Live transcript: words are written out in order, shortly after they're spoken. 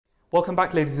Welcome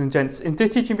back, ladies and gents. In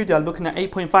this teaching video, I'm looking at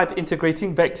 8.5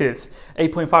 integrating vectors.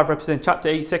 8.5 represents chapter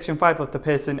 8, section 5 of the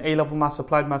Pearson A level Maths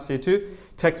Applied Maths Year 2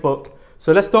 textbook.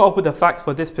 So let's start off with the facts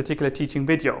for this particular teaching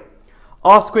video.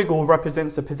 R squiggle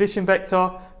represents the position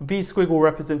vector, V squiggle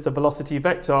represents the velocity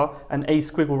vector, and A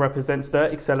squiggle represents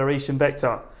the acceleration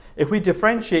vector. If we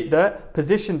differentiate the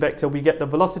position vector, we get the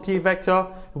velocity vector.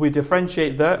 If we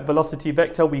differentiate the velocity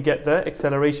vector, we get the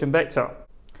acceleration vector.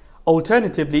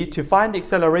 Alternatively, to find the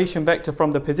acceleration vector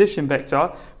from the position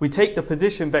vector, we take the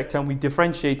position vector and we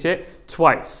differentiate it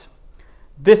twice.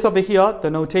 This over here, the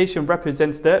notation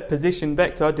represents the position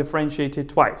vector differentiated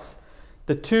twice.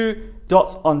 The two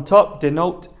dots on top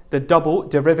denote the double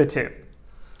derivative.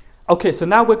 Okay, so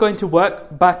now we're going to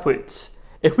work backwards.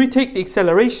 If we take the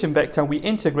acceleration vector and we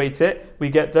integrate it, we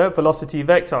get the velocity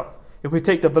vector. If we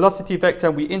take the velocity vector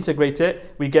and we integrate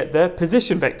it, we get the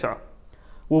position vector.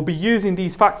 We'll be using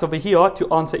these facts over here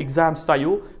to answer exam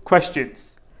style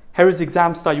questions. Here is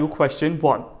exam style question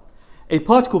 1. A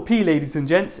particle P, ladies and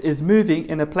gents, is moving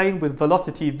in a plane with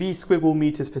velocity v squiggle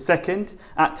meters per second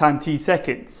at time t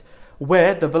seconds,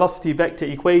 where the velocity vector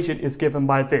equation is given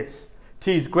by this.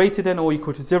 T is greater than or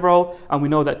equal to 0, and we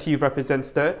know that t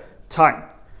represents the time.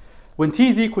 When t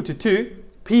is equal to 2,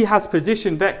 P has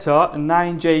position vector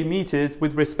 9j meters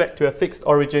with respect to a fixed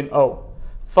origin O.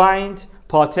 Find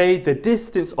Part A, the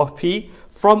distance of P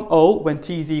from O when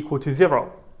t is equal to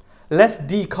 0. Let's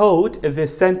decode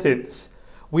this sentence.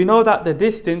 We know that the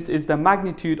distance is the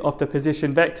magnitude of the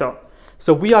position vector.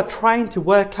 So we are trying to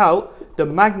work out the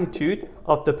magnitude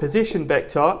of the position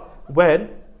vector when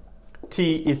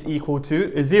t is equal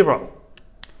to 0.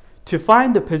 To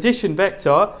find the position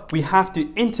vector, we have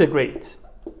to integrate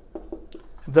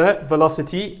the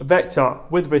velocity vector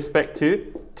with respect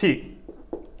to t,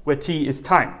 where t is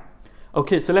time.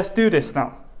 Okay, so let's do this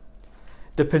now.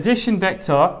 The position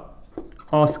vector,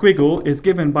 R squiggle, is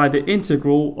given by the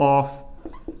integral of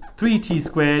 3t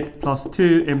squared plus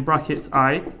 2 in brackets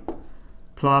I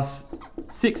plus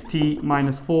 6t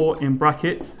minus 4 in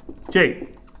brackets j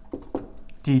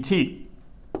dt.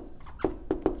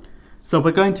 So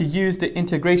we're going to use the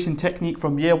integration technique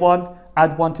from year 1,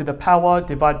 add 1 to the power,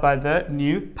 divide by the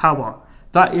new power.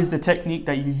 That is the technique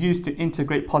that you use to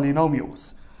integrate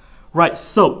polynomials. Right,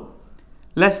 so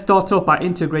let's start off by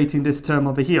integrating this term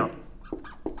over here.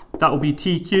 That will be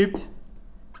t cubed.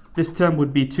 This term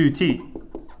would be 2t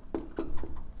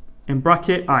in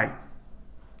bracket I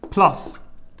plus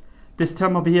this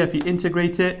term over here. If you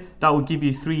integrate it, that will give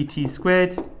you 3t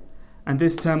squared. And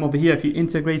this term over here, if you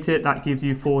integrate it, that gives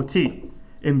you 4t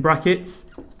in brackets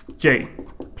j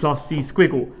plus c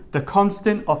squiggle, the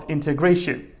constant of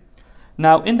integration.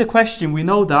 Now in the question, we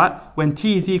know that when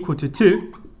t is equal to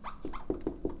 2,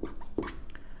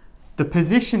 the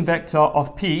position vector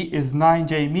of P is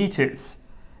 9j meters.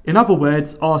 In other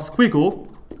words, R squiggle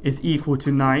is equal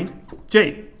to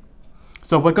 9j.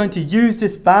 So we're going to use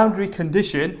this boundary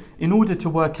condition in order to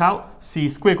work out C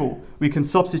squiggle. We can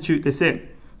substitute this in.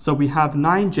 So we have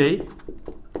 9j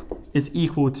is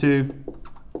equal to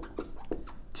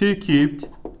 2 cubed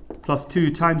plus 2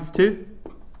 times 2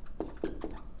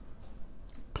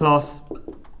 plus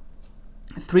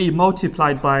 3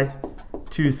 multiplied by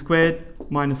 2 squared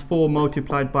minus 4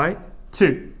 multiplied by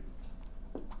 2.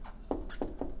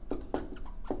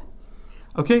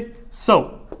 Okay,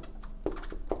 so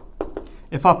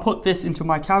if I put this into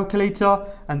my calculator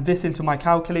and this into my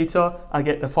calculator, I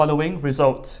get the following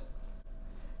result.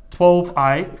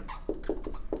 12i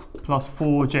plus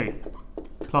 4j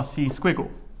plus c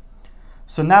squiggle.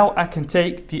 So now I can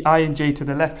take the I and j to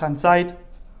the left hand side.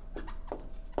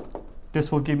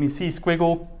 This will give me c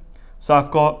squiggle. So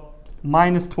I've got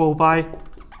minus 12i,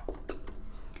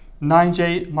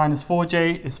 9j minus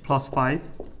 4j is plus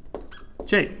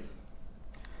 5j.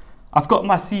 I've got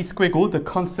my c squiggle, the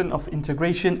constant of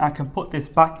integration. I can put this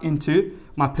back into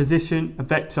my position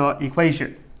vector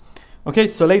equation. Okay,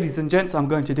 so ladies and gents, I'm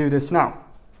going to do this now.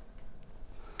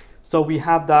 So we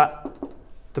have that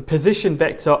the position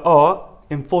vector R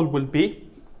in full will be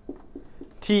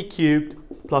t cubed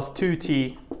plus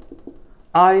 2t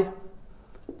I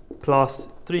plus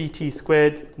 3t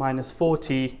squared minus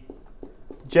 4t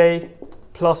j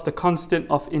plus the constant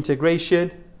of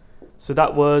integration. So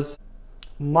that was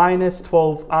minus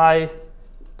 12i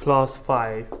plus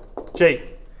 5j.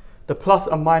 The plus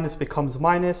and minus becomes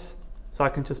minus, so I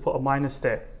can just put a minus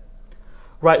there.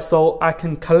 Right, so I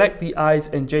can collect the i's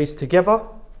and j's together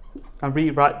and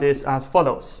rewrite this as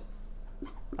follows.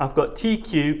 I've got t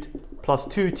cubed plus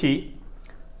 2t,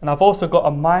 and I've also got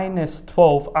a minus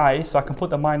 12i, so I can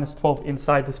put the minus 12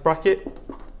 inside this bracket,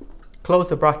 close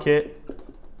the bracket,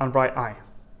 and write I.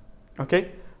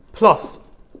 Okay, plus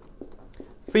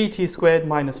 3t squared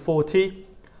minus 4t.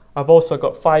 I've also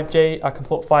got 5j, I can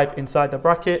put 5 inside the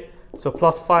bracket, so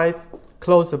plus 5,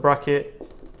 close the bracket,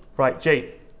 write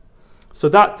j. So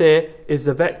that there is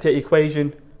the vector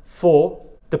equation for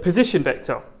the position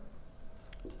vector.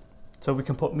 So we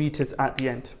can put meters at the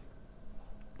end.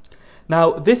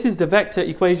 Now this is the vector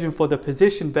equation for the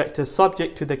position vector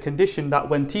subject to the condition that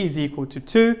when t is equal to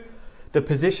 2, the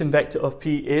position vector of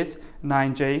p is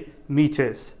 9j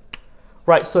meters.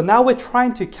 Right, so now we're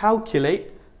trying to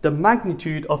calculate the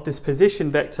magnitude of this position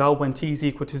vector when t is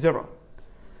equal to 0.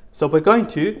 So we're going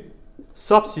to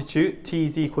substitute t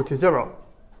is equal to 0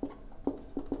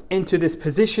 into this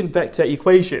position vector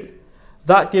equation.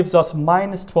 That gives us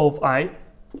minus 12i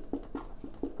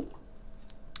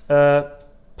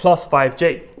plus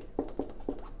 5j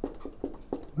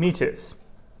meters.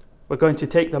 We're going to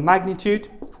take the magnitude,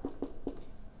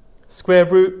 square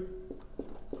root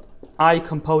I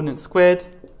component squared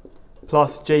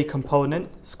plus j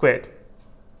component squared.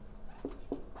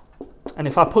 And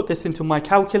if I put this into my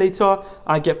calculator,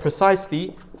 I get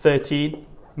precisely 13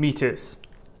 meters.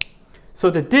 So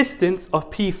the distance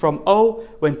of P from O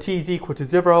when t is equal to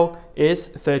 0 is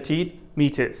 13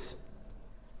 meters.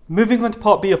 Moving on to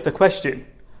part B of the question.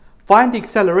 Find the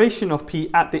acceleration of P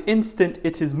at the instant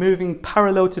it is moving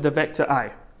parallel to the vector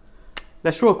I.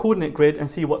 Let's draw a coordinate grid and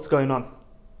see what's going on.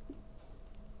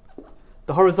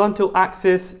 The horizontal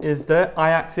axis is the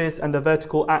I-axis and the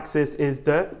vertical axis is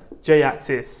the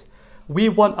J-axis. We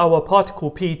want our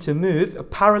particle P to move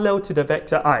parallel to the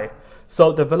vector I.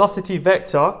 So the velocity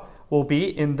vector will be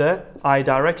in the I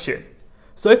direction.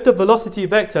 So if the velocity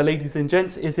vector, ladies and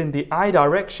gents, is in the I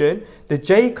direction, the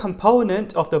J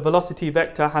component of the velocity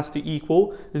vector has to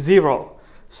equal 0.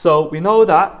 So we know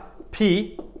that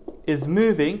P is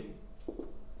moving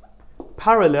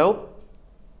parallel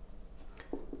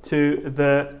to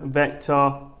the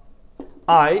vector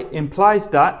I, implies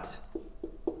that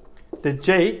the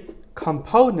J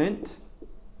component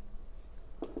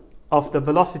of the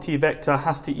velocity vector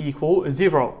has to equal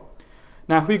 0.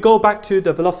 Now if we go back to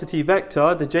the velocity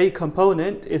vector, the J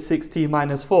component is 6t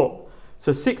minus 4.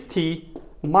 So 6t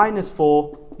minus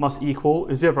 4 must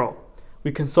equal 0.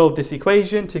 We can solve this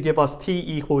equation to give us t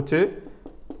equal to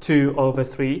 2 over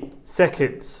 3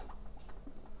 seconds.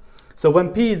 So when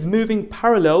P is moving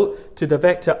parallel to the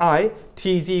vector I,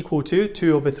 t is equal to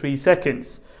 2 over 3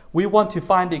 seconds. We want to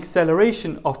find the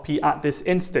acceleration of P at this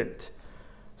instant.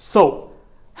 So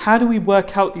how do we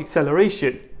work out the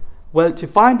acceleration? Well, to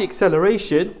find the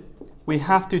acceleration, we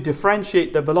have to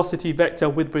differentiate the velocity vector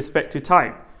with respect to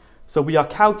time. So we are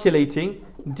calculating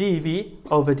dv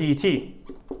over dt.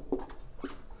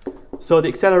 So the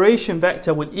acceleration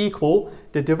vector would equal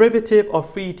the derivative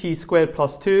of 3t squared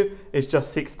plus 2 is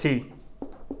just 6t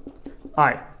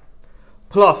I,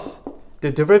 plus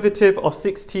the derivative of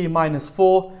 6t minus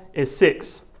 4 is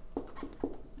 6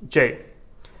 j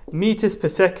meters per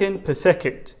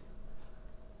second.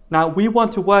 Now we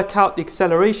want to work out the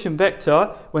acceleration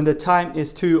vector when the time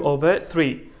is 2 over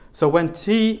 3. So when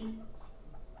t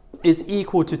is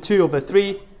equal to 2 over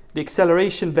 3, the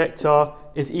acceleration vector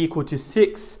is equal to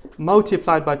 6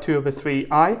 multiplied by 2 over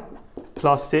 3i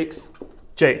plus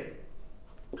 6j.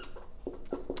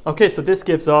 Okay, so this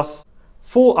gives us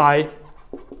 4i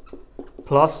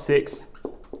plus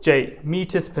 6j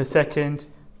meters per second.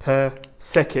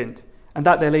 And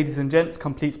that there, ladies and gents,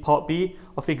 completes part B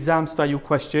of exam style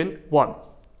question 1.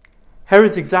 Here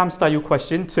is exam style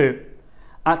question 2.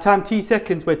 At time t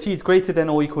seconds where t is greater than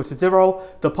or equal to 0,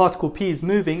 the particle P is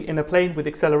moving in a plane with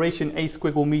acceleration a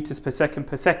squiggle meters per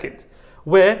second,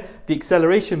 where the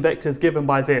acceleration vector is given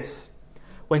by this.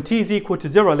 When t is equal to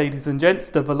 0, ladies and gents,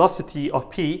 the velocity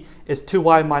of P is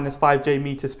 2i minus 5j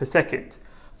meters per second.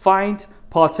 Find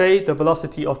part A, the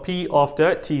velocity of P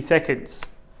after t seconds.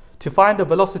 To find the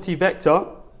velocity vector,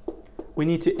 we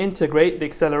need to integrate the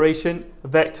acceleration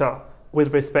vector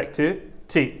with respect to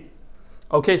t.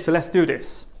 Okay, so let's do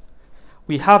this.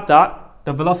 We have that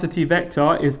the velocity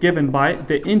vector is given by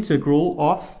the integral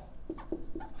of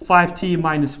 5t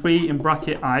minus 3 in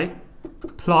bracket I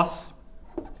plus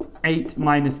 8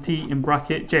 minus t in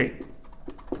bracket j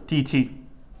dt.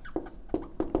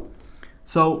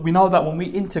 So we know that when we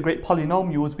integrate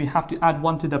polynomials, we have to add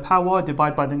 1 to the power,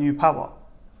 divide by the new power.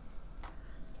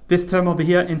 This term over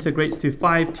here integrates to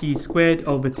 5t squared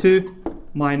over 2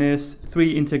 minus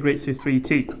 3 integrates to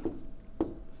 3t.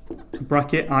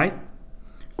 Bracket I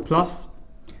plus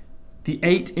the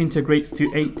 8 integrates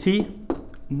to 8t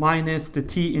minus the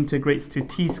t integrates to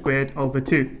t squared over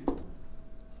 2.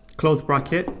 Close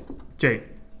bracket j.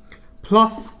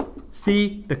 Plus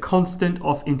c, the constant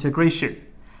of integration.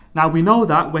 Now we know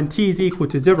that when t is equal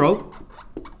to 0,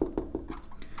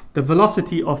 the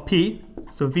velocity of p,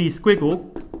 so v squiggle,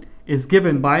 is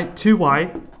given by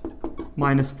 2y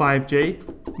minus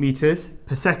 5j meters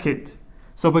per second.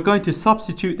 So we're going to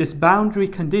substitute this boundary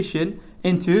condition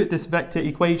into this vector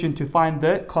equation to find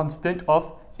the constant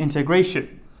of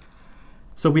integration.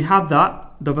 So we have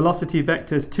that the velocity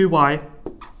vector is 2y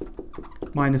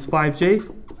minus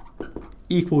 5j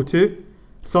equal to,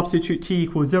 substitute t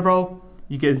equals 0,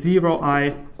 you get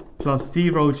 0i plus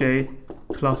 0j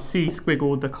plus c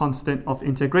squiggle, the constant of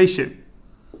integration.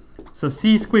 So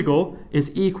c squiggle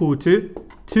is equal to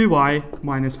 2y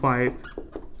minus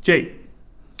 5j.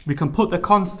 We can put the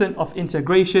constant of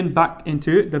integration back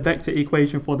into the vector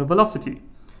equation for the velocity.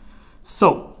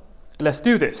 So let's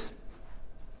do this.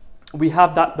 We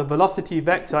have that the velocity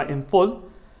vector in full,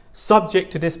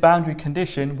 subject to this boundary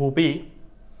condition, will be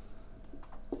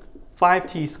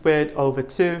 5t squared over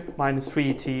 2 minus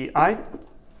 3ti,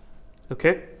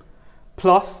 okay,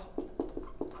 plus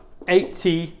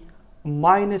 8t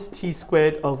minus t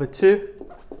squared over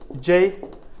 2j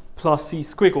plus c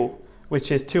squiggle,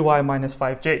 which is 2y minus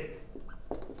 5j.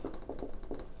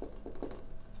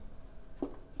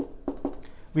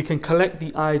 We can collect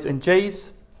the i's and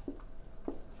j's.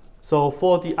 So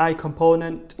for the I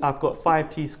component, I've got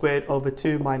 5t squared over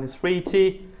 2 minus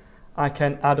 3t. I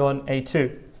can add on a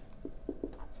 2.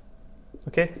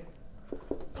 Okay?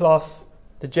 Plus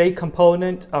the j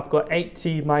component, I've got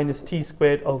 8t minus t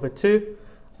squared over 2.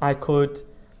 I could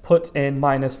put in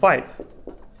minus 5j.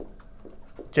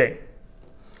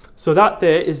 So that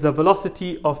there is the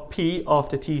velocity of p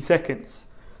after t seconds.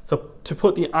 So to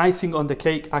put the icing on the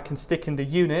cake, I can stick in the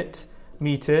unit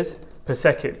meters per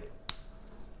second.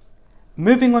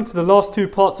 Moving on to the last two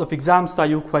parts of exam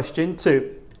style question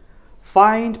 2.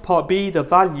 Find part B, the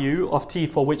value of t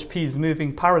for which p is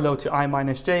moving parallel to I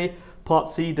minus j. Part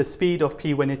C, the speed of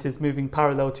p when it is moving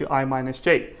parallel to I minus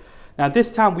j. Now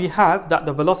this time we have that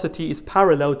the velocity is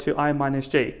parallel to I minus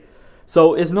j.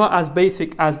 So it's not as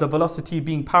basic as the velocity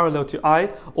being parallel to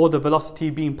I or the velocity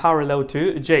being parallel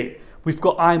to j. We've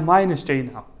got I minus j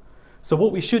now. So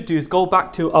what we should do is go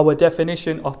back to our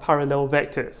definition of parallel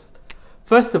vectors.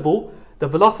 First of all, the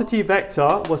velocity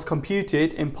vector was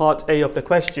computed in part A of the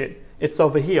question. It's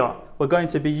over here. We're going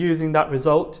to be using that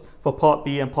result for part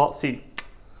B and part C.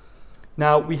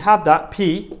 Now we have that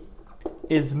p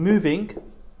is moving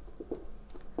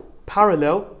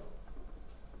parallel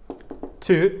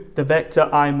to the vector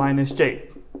I minus j.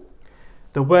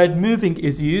 The word moving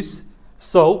is used,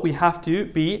 so we have to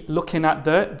be looking at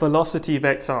the velocity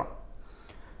vector.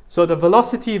 So the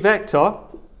velocity vector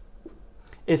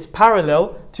is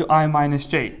parallel to I minus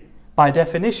j. By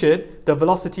definition, the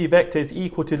velocity vector is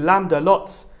equal to lambda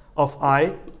lots of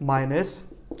I minus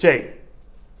j.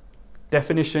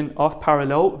 Definition of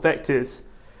parallel vectors.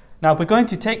 Now we're going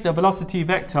to take the velocity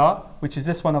vector, which is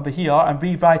this one over here, and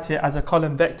rewrite it as a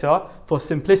column vector for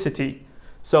simplicity.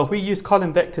 So if we use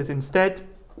column vectors instead,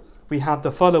 we have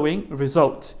the following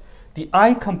result. The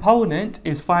I component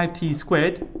is 5t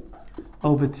squared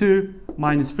over 2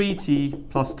 minus 3t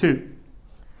plus 2.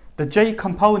 The j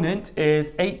component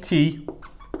is 8t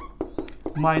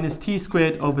minus t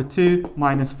squared over 2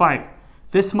 minus 5.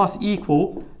 This must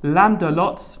equal lambda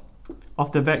lots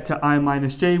of the vector I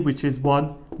minus j, which is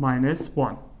 1 minus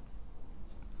 1.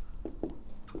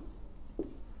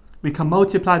 We can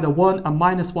multiply the 1 and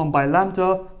minus 1 by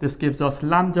lambda. This gives us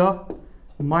lambda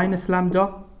minus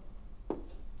lambda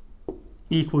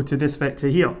equal to this vector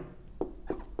here.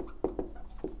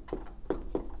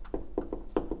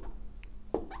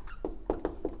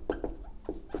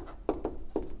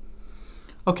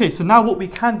 Okay, so now what we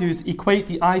can do is equate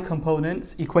the I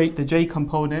components, equate the j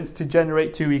components to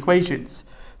generate two equations.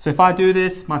 So if I do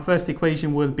this, my first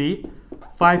equation will be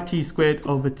 5t squared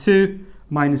over 2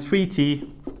 minus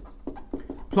 3t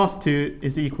plus 2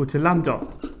 is equal to lambda.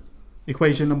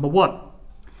 Equation number 1.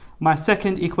 My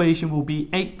second equation will be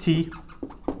 8t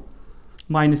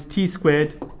minus t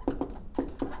squared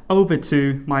over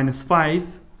 2 minus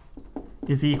 5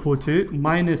 is equal to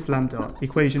minus lambda.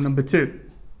 Equation number 2.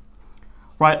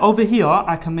 Right, over here,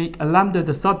 I can make a lambda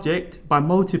the subject by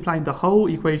multiplying the whole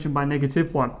equation by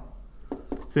negative 1.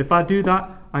 So if I do that,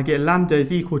 I get lambda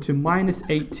is equal to minus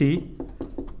 8t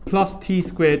plus t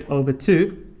squared over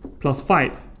 2 plus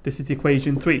 5. This is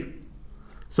equation 3.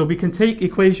 So we can take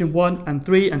equation 1 and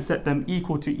 3 and set them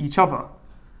equal to each other.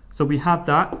 So we have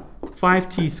that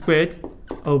 5t squared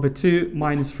over 2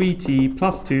 minus 3t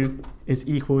plus 2 is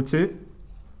equal to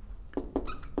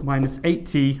minus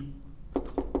 8t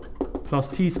plus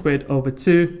t squared over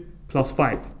 2 plus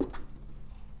 5.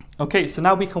 Okay, so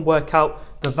now we can work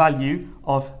out the value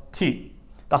of t.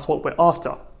 That's what we're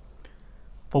after.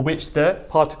 for which the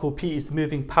particle P is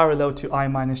moving parallel to I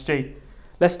minus j.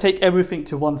 Let's take everything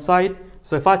to one side.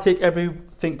 So if I take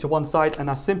everything to one side and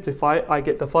I simplify, I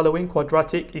get the following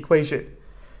quadratic equation.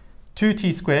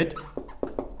 2t squared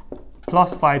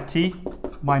plus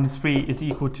 5t minus 3 is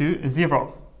equal to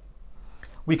 0.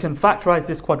 We can factorize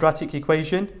this quadratic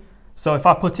equation. So if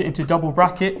I put it into double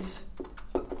brackets,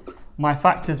 my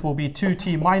factors will be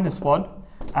 2t minus 1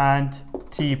 and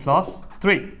t plus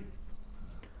 3.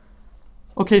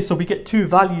 Okay, so we get two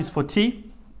values for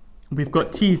t. We've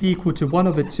got t is equal to 1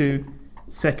 over 2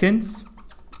 seconds,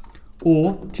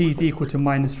 or t is equal to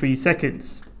minus 3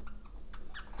 seconds.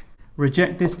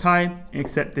 Reject this time,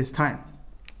 accept this time.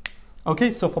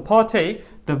 Okay, so for part A,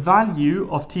 the value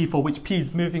of t for which p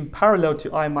is moving parallel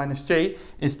to I minus j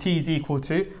is t is equal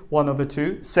to 1 over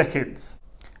 2 seconds.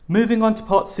 Moving on to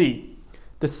part C,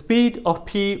 the speed of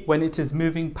p when it is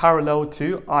moving parallel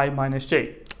to I minus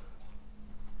j.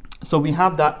 So we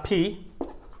have that p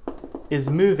is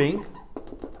moving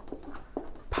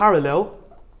parallel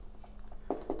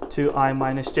to I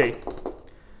minus j.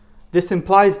 This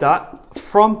implies that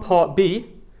from part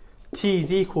B, t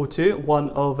is equal to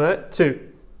 1 over 2.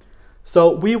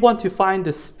 So we want to find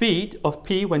the speed of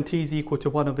p when t is equal to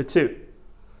 1 over 2.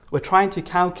 We're trying to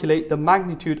calculate the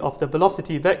magnitude of the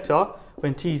velocity vector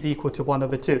when t is equal to 1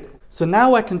 over 2. So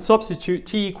now I can substitute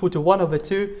t equal to 1 over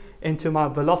 2 into my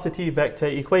velocity vector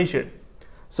equation.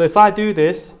 So if I do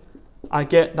this, I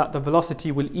get that the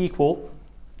velocity will equal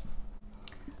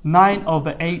 9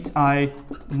 over 8i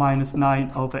minus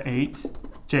 9 over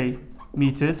 8j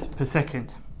meters per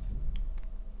second.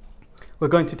 We're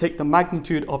going to take the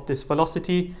magnitude of this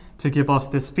velocity to give us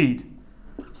the speed.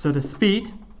 So the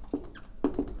speed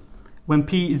when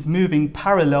p is moving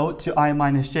parallel to I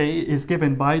minus j is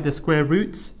given by the square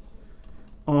root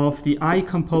of the I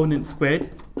component squared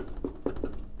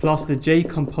plus the j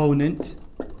component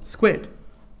squared.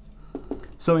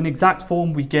 So in exact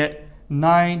form, we get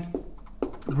 9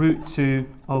 root 2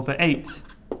 over 8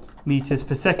 meters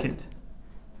per second.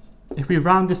 If we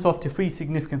round this off to three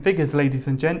significant figures, ladies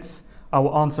and gents,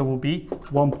 our answer will be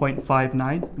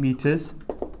 1.59 meters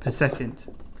per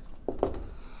second.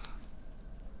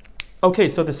 Okay,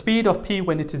 so the speed of p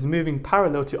when it is moving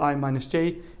parallel to I minus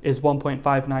j is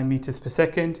 1.59 meters per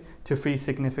second to three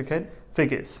significant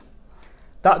figures.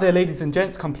 That there, ladies and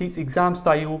gents, completes exam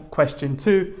style question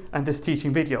 2 and this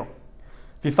teaching video.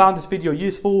 If you found this video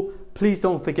useful, please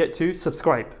don't forget to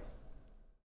subscribe.